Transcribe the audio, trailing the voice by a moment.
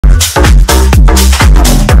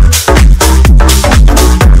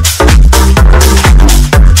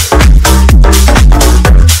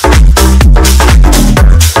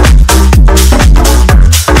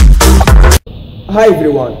Hi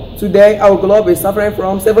everyone, today our globe is suffering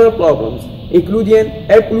from several problems, including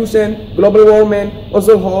air pollution, global warming,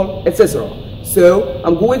 ozone hole, etc. So,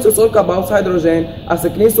 I'm going to talk about hydrogen as a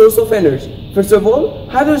clean source of energy. First of all,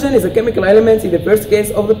 hydrogen is a chemical element in the first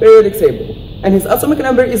case of the periodic table, and its atomic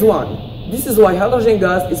number is 1. This is why hydrogen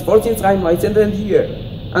gas is 14 times lighter than the air,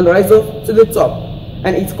 and rises to the top.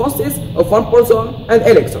 And it consists of one proton and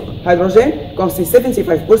electron. Hydrogen consists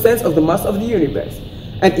 75% of the mass of the universe,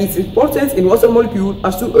 and its importance in water molecule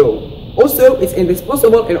H2O. Also, it's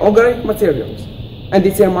indispensable in organic materials, and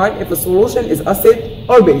determine if a solution is acid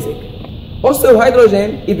or basic. Also,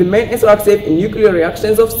 hydrogen is the main interactive in nuclear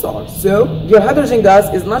reactions of stars. So, the hydrogen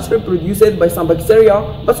gas is naturally produced by some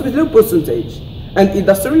bacteria, but with low percentage, and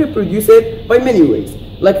industrially produced by many ways,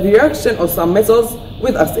 like the reaction of some metals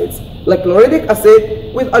with acids, like chloride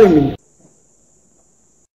acid with aluminum.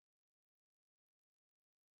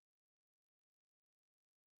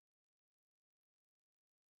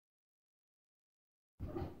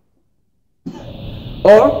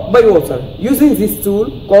 Or by water, using this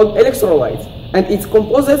tool called electrolyte, and it's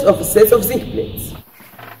composed of a set of zinc plates.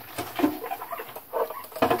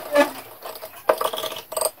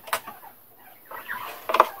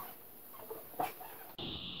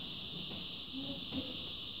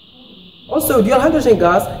 Also, dual hydrogen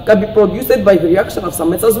gas can be produced by the reaction of some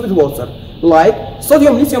metals with water, like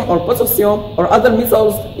sodium, lithium, or potassium, or other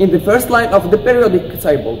metals in the first line of the periodic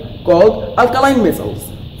table, called alkaline metals.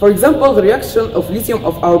 For example, the reaction of lithium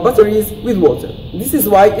of our batteries with water. This is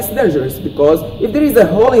why it's dangerous, because if there is a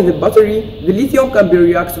hole in the battery, the lithium can be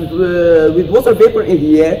reacted with water vapor in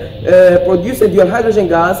the air, producing dual hydrogen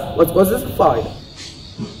gas, what causes fire.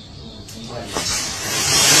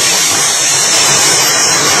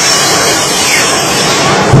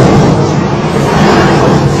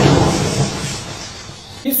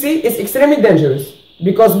 You see, it's extremely dangerous,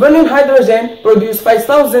 because burning hydrogen produces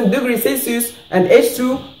 5000 degrees Celsius, and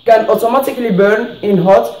H2 can automatically burn in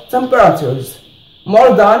hot temperatures,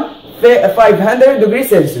 more than 500 degrees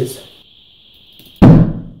Celsius,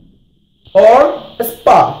 or a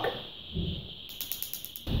spark.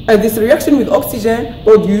 And this reaction with oxygen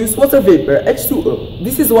produces water vapor, H2O.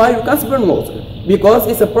 This is why you can't burn water, because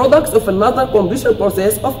it's a product of another combustion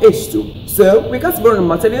process of H2. So, we can't burn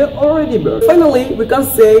material already burned. Finally, we can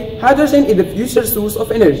say hydrogen is the future source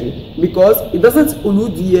of energy, because it doesn't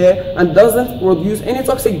pollute the air and doesn't produce any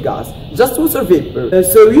toxic gas, just water vapor.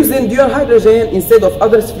 So, using dual hydrogen instead of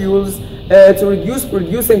other fuels to reduce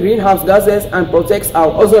producing greenhouse gases and protects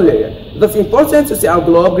our ozone layer. That's important to see our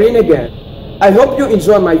globe green again. I hope you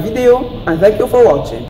enjoyed my video, and thank you for watching.